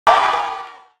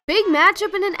Big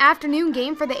matchup in an afternoon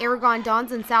game for the Aragon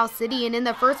Dons in South City, and in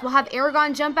the first we'll have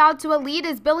Aragon jump out to a lead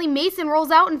as Billy Mason rolls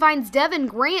out and finds Devin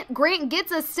Grant. Grant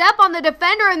gets a step on the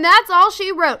defender, and that's all she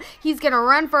wrote. He's going to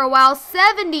run for a while.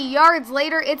 70 yards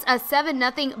later, it's a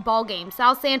 7-0 ball game.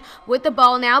 South San with the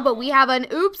ball now, but we have an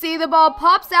oopsie. The ball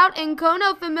pops out, and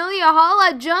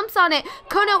FILIMOEHALA jumps on it.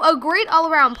 Kono, a great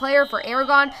all-around player for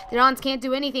Aragon. The Dons can't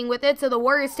do anything with it, so the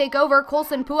Warriors take over.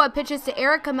 KOLSON pitches to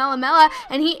Eric KAMELAMELA,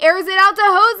 and he airs it out to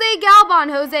Jose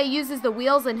Galban. Jose uses the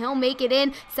wheels, and he'll make it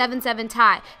in. 7-7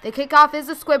 tie. The kickoff is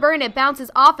a squibber, and it bounces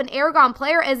off an Aragon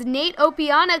player as Nate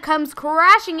OPIANA comes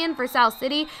crashing in for South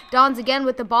City. Dons again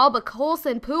with the ball, but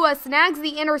KOLSON snags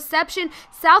the interception.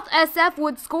 South SF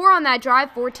would score on that drive,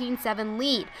 14-7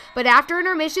 lead. But after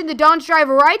intermission, the Dons drive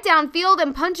right downfield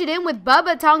and punch it in with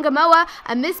Bubba Tongamoa.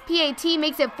 A missed PAT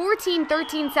makes it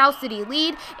 14-13 South City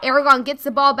lead. Aragon gets the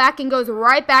ball back and goes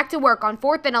right back to work. On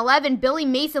 4th and 11, Billy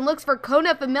Mason looks for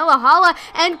FILIMOEHALA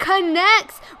and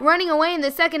connects. Running away in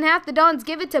the second half, the Dons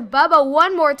give it to Bubba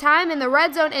one more time in the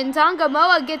red zone, and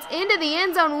Tongamoa gets into the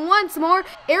end zone once more.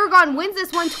 Aragon wins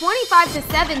this one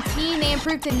 25-17. They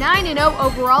improve to 9-0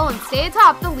 overall and stay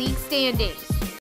atop the league standings.